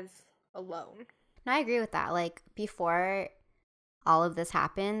as alone. No, I agree with that. Like before all of this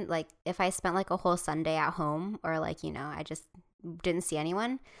happened, like if I spent like a whole Sunday at home or like, you know, I just didn't see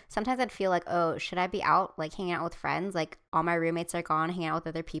anyone, sometimes I'd feel like, oh, should I be out like hanging out with friends? Like all my roommates are gone hanging out with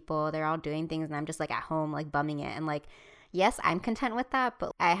other people, they're all doing things and I'm just like at home like bumming it. And like, yes, I'm content with that,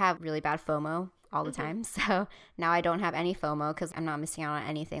 but I have really bad FOMO all the time. So now I don't have any FOMO because I'm not missing out on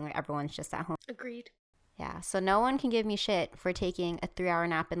anything. Like everyone's just at home. Agreed. Yeah, so no one can give me shit for taking a 3-hour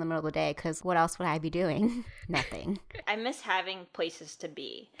nap in the middle of the day because what else would I be doing? Nothing. I miss having places to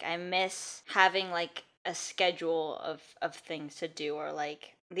be. I miss having like a schedule of things to do, or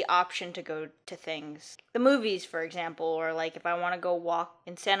like the option to go to things, the movies for example, or like if I want to go walk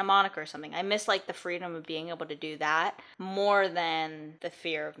in Santa Monica or something. I miss like the freedom of being able to do that more than the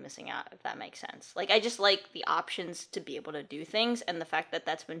fear of missing out, if that makes sense. Like I just like the options to be able to do things, and the fact that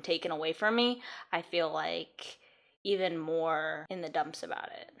that's been taken away from me, I feel like even more in the dumps about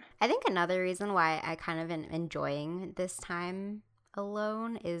it. I think another reason why I kind of am enjoying this time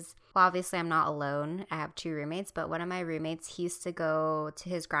alone is, well, obviously I'm not alone. I have 2 roommates, but one of my roommates, he used to go to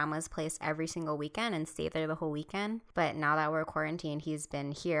his grandma's place every single weekend and stay there the whole weekend. But now that we're quarantined, he's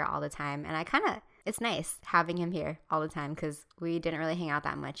been here all the time. And it's nice having him here all the time because we didn't really hang out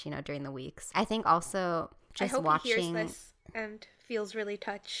that much, you know, during the weeks. I think also just I hope watching. he hears this and feels really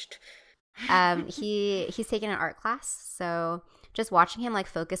touched. He's taken an art class, so just watching him like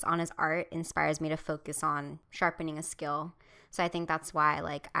focus on his art inspires me to focus on sharpening a skill. So I think that's why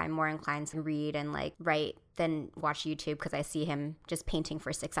like I'm more inclined to read and like write than watch YouTube, because I see him just painting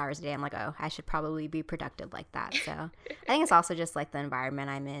for 6 hours a day. I'm like, oh, I should probably be productive like that. So I think it's also just like the environment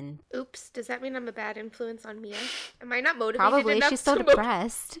I'm in. Oops, does that mean I'm a bad influence on Mia? Am I not motivated Probably. enough She's so to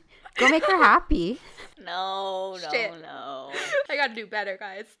depressed. Go make her happy. No. Shit. No. I gotta do better,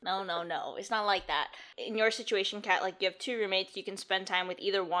 guys. No. It's not like that. In your situation, Kat, like you have 2 roommates, you can spend time with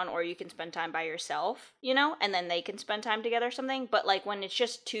either one, or you can spend time by yourself, you know, and then they can spend time together or something. But like when it's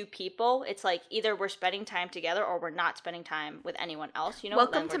just 2 people, it's like either we're spending time together or we're not spending time with anyone else, you know.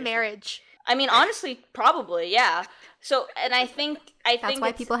 Welcome Then to we're just- marriage. I mean, honestly, probably, yeah. So, and I think That's why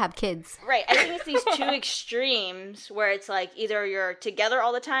it's- people have kids. Right. I think it's these 2 extremes where it's like either you're together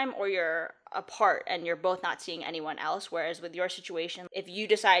all the time or you're apart and you're both not seeing anyone else. Whereas with your situation, if you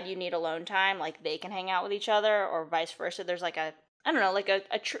decide you need alone time, like they can hang out with each other, or vice versa. There's like a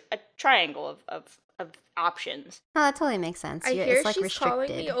triangle of options. No, that totally makes sense. I hear It's like she's restricted.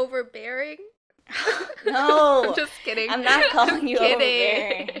 calling me overbearing. No. I'm just kidding. I'm not calling you Kidding.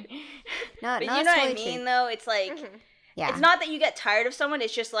 overbearing. No, But no, you that's know what I totally mean, true. though? It's like, Mhm. Yeah. it's not that you get tired of someone,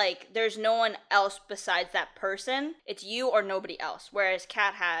 it's just like there's no one else besides that person. It's you or nobody else. Whereas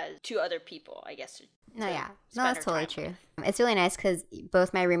Kat has 2 other people, I guess. No, to yeah. No, spend that's her totally time true. It's really nice because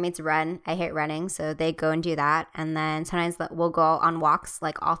both my roommates run. I hate running, so they go and do that. And then sometimes we'll go on walks,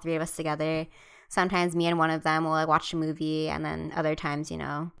 like all 3 of us together. Sometimes me and one of them will like watch a movie, and then other times, you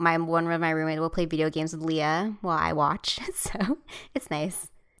know, one of my roommates will play video games with Leah while I watch. So it's nice.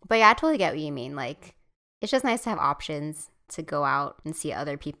 But yeah, I totally get what you mean. Like, it's just nice to have options to go out and see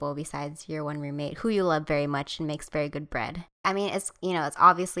other people besides your one roommate who you love very much and makes very good bread. I mean, it's, you know, it's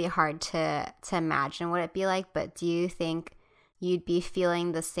obviously hard to imagine what it'd be like, but do you think you'd be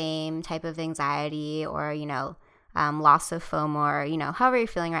feeling the same type of anxiety or, you know, loss of FOMO, or, however you're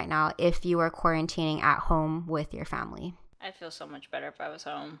feeling right now if you were quarantining at home with your family? I'd feel so much better if I was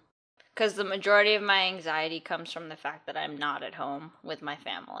home. Because the majority of my anxiety comes from the fact that I'm not at home with my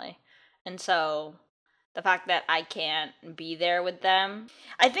family. And so the fact that I can't be there with them.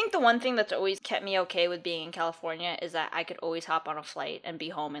 I think the one thing that's always kept me okay with being in California is that I could always hop on a flight and be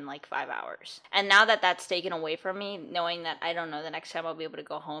home in like 5 hours. And now that that's taken away from me, knowing that I don't know the next time I'll be able to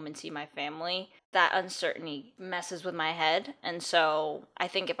go home and see my family, that uncertainty messes with my head. And so I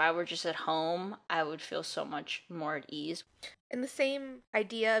think if I were just at home, I would feel so much more at ease. And the same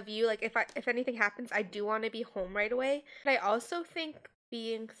idea of you, like if anything happens, I do want to be home right away. But I also think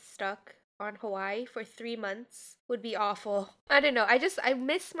being stuck on Hawaii for 3 months would be awful. I don't know. I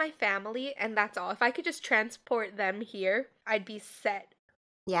miss my family, and that's all. If I could just transport them here, I'd be set.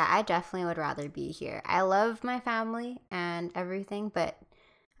 Yeah, I definitely would rather be here. I love my family and everything, but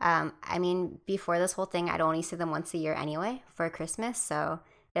I mean, before this whole thing, I'd only see them once a year anyway for Christmas, so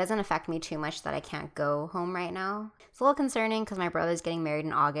it doesn't affect me too much that I can't go home right now. It's a little concerning because my brother's getting married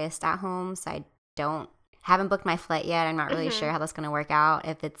in August at home, so I haven't booked my flight yet. I'm not really sure how that's going to work out,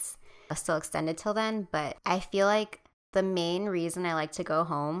 if it's still extended till then, but I feel like the main reason I like to go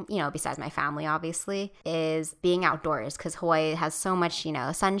home, besides my family obviously, is being outdoors, because Hawaii has so much,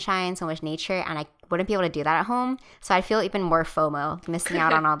 sunshine, so much nature, and I wouldn't be able to do that at home. So I feel even more FOMO, missing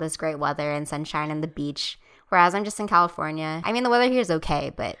out on all this great weather and sunshine and the beach. Whereas I'm just in California. I mean, the weather here is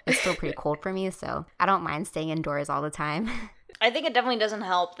okay, but it's still pretty cold for me, so I don't mind staying indoors all the time. I think it definitely doesn't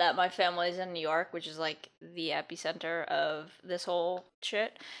help that my family's in New York, which is like the epicenter of this whole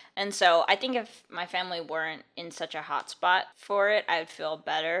shit. And so I think if my family weren't in such a hot spot for it, I'd feel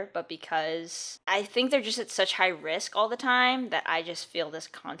better. But because I think they're just at such high risk all the time, that I just feel this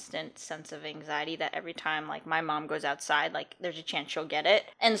constant sense of anxiety that every time like my mom goes outside, like there's a chance she'll get it.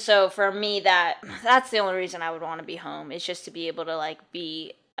 And so for me, that's the only reason I would want to be home, is just to be able to like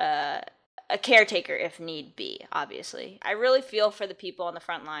be a caretaker if need be, obviously. I really feel for the people on the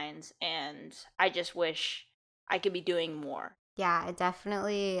front lines, and I just wish I could be doing more. Yeah, it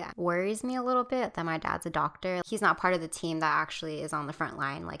definitely worries me a little bit that my dad's a doctor. He's not part of the team that actually is on the front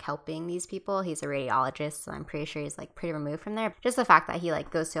line, like helping these people. He's a radiologist, so I'm pretty sure he's like pretty removed from there. Just the fact that he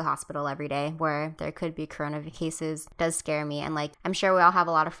like goes to a hospital every day where there could be corona cases does scare me. And like, I'm sure we all have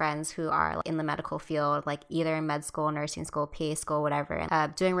a lot of friends who are like, in the medical field, like either in med school, nursing school, PA school, whatever,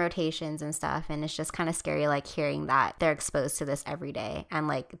 doing rotations and stuff. And it's just kind of scary, like hearing that they're exposed to this every day. And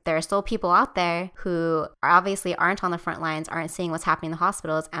like, there are still people out there who obviously aren't on the front lines, aren't seeing what's happening in the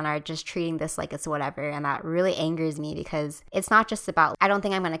hospitals, and are just treating this like it's whatever. And that really angers me, because it's not just about, I don't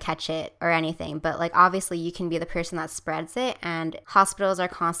think I'm going to catch it or anything, but like obviously you can be the person that spreads it, and hospitals are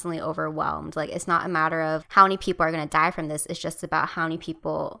constantly overwhelmed. Like, it's not a matter of how many people are going to die from this, it's just about how many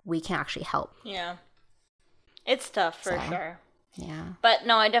people we can actually help. Yeah, it's tough for sure. Yeah. But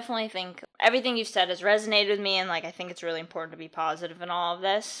no, I definitely think everything you've said has resonated with me, and like I think it's really important to be positive in all of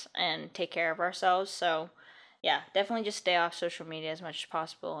this and take care of ourselves. So yeah, definitely just stay off social media as much as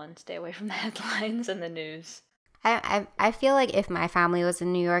possible and stay away from the headlines and the news. I feel like if my family was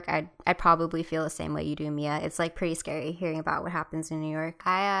in New York, I'd probably feel the same way you do, Mia. It's like pretty scary hearing about what happens in New York.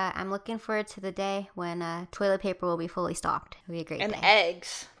 I'm looking forward to the day when toilet paper will be fully stocked. It'll be a great day. And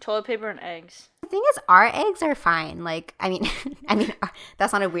eggs, toilet paper and eggs. The thing is, our eggs are fine. Like, I mean,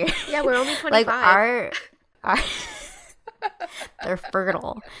 that sounded weird. Yeah, we're only 25. Like our they're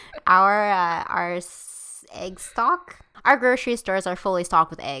fertile. Our egg stock. Our grocery stores are fully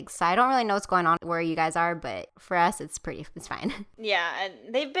stocked with eggs, so I don't really know what's going on where you guys are, but for us, it's fine. Yeah, and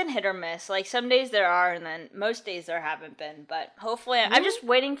they've been hit or miss. Like, some days there are, and then most days there haven't been, but hopefully, I'm just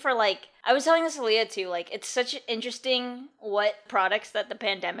waiting for, like, I was telling this to Leah, too, like, it's such interesting what products that the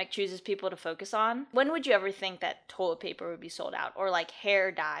pandemic chooses people to focus on. When would you ever think that toilet paper would be sold out, or, like,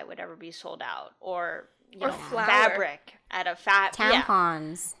 hair dye would ever be sold out, or, you know, flour. Fabric at a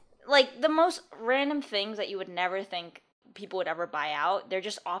tampons. Yeah. Like, the most random things that you would never think people would ever buy out, they're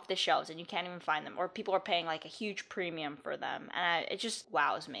just off the shelves and you can't even find them, or people are paying like a huge premium for them, and it just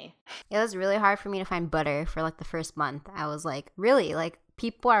wows me. It was really hard for me to find butter for like the first month. I was like, really? Like,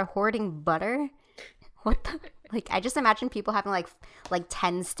 people are hoarding butter? What the? Like, I just imagine people having like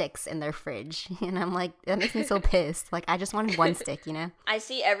 10 sticks in their fridge, and I'm like, that makes me so pissed. Like, I just wanted one stick, you know? I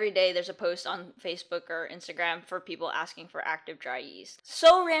see every day there's a post on Facebook or Instagram for people asking for active dry yeast.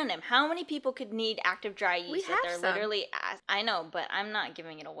 So random. How many people could need active dry yeast? We that have they're some. literally I know, but I'm not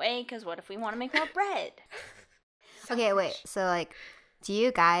giving it away, because what if we want to make more bread? Okay, wait. So, like, do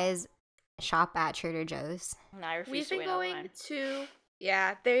you guys shop at Trader Joe's? No, I refuse We've to been wait going online. to,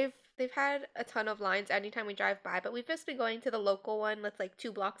 yeah, they've they've had a ton of lines anytime we drive by, but we've just been going to the local one that's like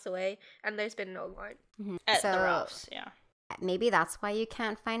 2 blocks away, and there's been no line. At the So Ralphs, yeah. maybe that's why you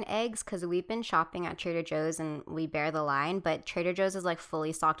can't find eggs, because we've been shopping at Trader Joe's and we bear the line, but Trader Joe's is like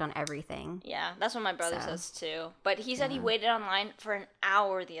fully stocked on everything. Yeah, that's what my brother So, says too. But he said he yeah. waited online for an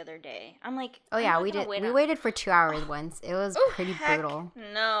hour the other day. I'm like, Oh I'm yeah, not we gonna did. wait We on- waited for 2 hours once. It was Oh, pretty heck. brutal.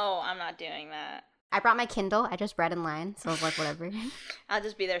 No, I'm not doing that. I brought my Kindle. I just read in line, so I was like, whatever. I'll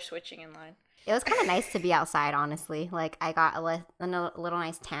just be there switching in line. It was kind of nice to be outside, honestly. Like I got a little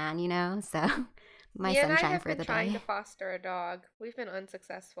nice tan, you know. So my Mia and I sunshine have for been the trying day. to foster a dog. We've been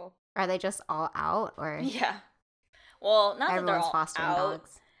unsuccessful. Are they just all out, or Yeah. Well, not that they're everyone's all fostering out.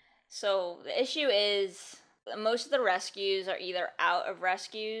 dogs? So the issue is most of the rescues are either out of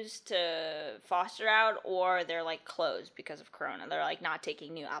rescues to foster out, or they're like closed because of Corona. They're like not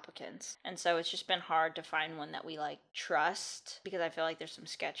taking new applicants. And so it's just been hard to find one that we like trust, because I feel like there's some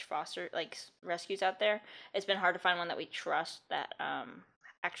sketch foster like rescues out there. It's been hard to find one that we trust that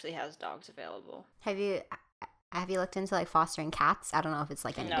actually has dogs available. Have you looked into like fostering cats? I don't know if it's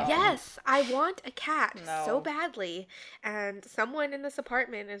like any No. different. Yes, I want a cat No. so badly, and someone in this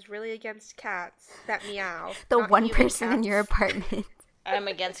apartment is really against cats that meow. The not one human person in your cats. apartment. I'm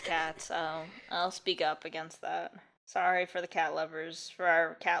against cats, so I'll speak up against that. Sorry for the cat lovers, for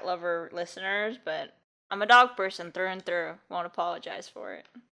our cat lover listeners, but I'm a dog person through and through. Won't apologize for it.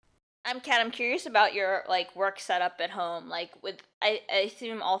 Kat, I'm curious about your like work setup at home. Like I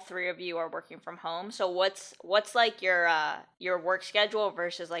assume all three of you are working from home. So what's like your work schedule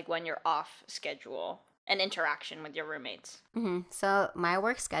versus like when you're off schedule and interaction with your roommates? So my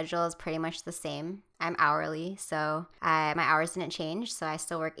work schedule is pretty much the same. I'm hourly, so my hours didn't change. So I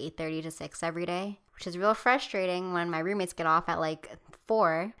still work 8:30 to 6 every day, which is real frustrating when my roommates get off at like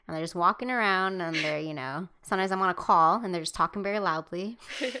 4 and they're just walking around and they're, sometimes I'm on a call and they're just talking very loudly.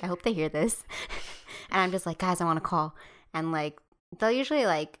 I hope they hear this. And I'm just like, guys, I want to call. And like, they're usually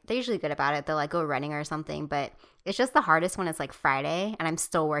good about it. They'll like go running or something, but it's just the hardest when it's like Friday and I'm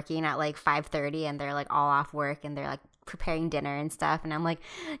still working at like 5:30 and they're like all off work and they're like preparing dinner and stuff. And I'm like,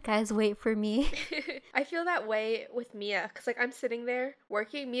 guys, wait for me. I feel that way with Mia, because like I'm sitting there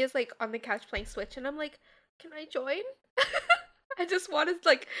working. Mia's like on the couch playing Switch, and I'm like, can I join? I just want to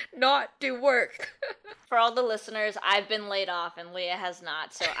like not do work. For all the listeners, I've been laid off and Leah has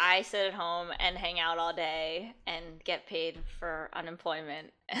not. So I sit at home and hang out all day and get paid for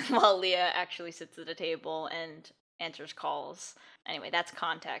unemployment, and while Leah actually sits at a table and answers calls. Anyway, that's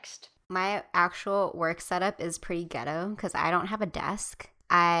context. My actual work setup is pretty ghetto because I don't have a desk.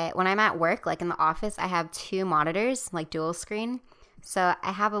 When I'm at work, like in the office, I have 2 monitors, like dual screen. So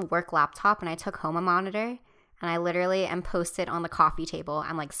I have a work laptop and I took home a monitor and I literally am posted on the coffee table.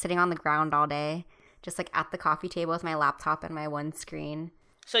 I'm like sitting on the ground all day, just like at the coffee table with my laptop and my one screen.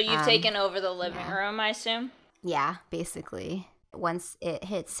 So you've taken over the living room, I assume? Yeah, basically. Once it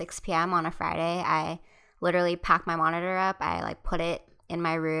hits 6 p.m. on a Friday, I literally pack my monitor up. I like put it in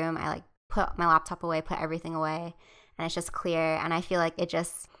my room. I like put my laptop away, put everything away, and it's just clear. And I feel like it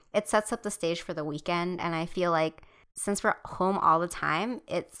sets up the stage for the weekend. And I feel like since we're home all the time,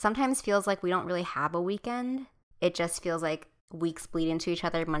 it sometimes feels like we don't really have a weekend. It just feels like weeks bleed into each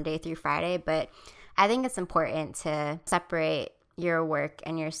other Monday through Friday. But I think it's important to separate your work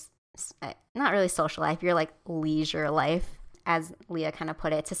and your not really social life, your like leisure life, as Leah kind of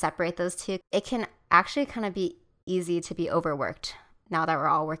put it, to separate those two. It can actually kind of be easy to be overworked now that we're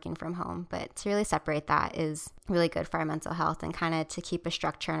all working from home, but to really separate that is really good for our mental health and kind of to keep a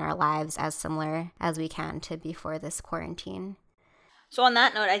structure in our lives as similar as we can to before this quarantine. So on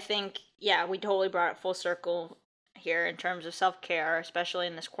that note, I think, yeah, we totally brought it full circle here in terms of self-care, especially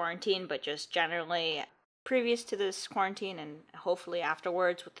in this quarantine, but just generally previous to this quarantine and hopefully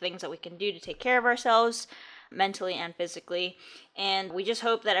afterwards, with things that we can do to take care of ourselves mentally and physically. And we just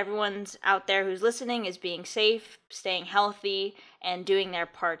hope that everyone's out there who's listening is being safe, staying healthy, and doing their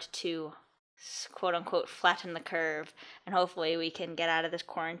part to quote unquote flatten the curve. And hopefully we can get out of this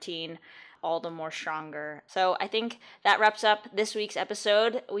quarantine all the more stronger. So I think that wraps up this week's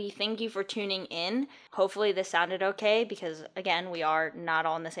episode. We thank you for tuning in. Hopefully this sounded okay, because again, we are not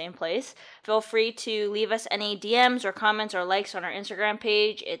all in the same place. Feel free to leave us any DMs or comments or likes on our Instagram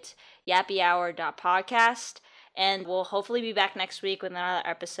page. It's yappyhour.podcast, and we'll hopefully be back next week with another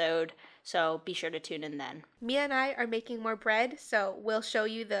episode. So be sure to tune in then. Mia and I are making more bread, so we'll show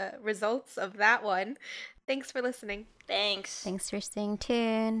you the results of that one. Thanks for listening. Thanks. Thanks for staying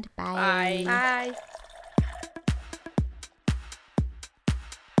tuned. Bye. Bye. Bye.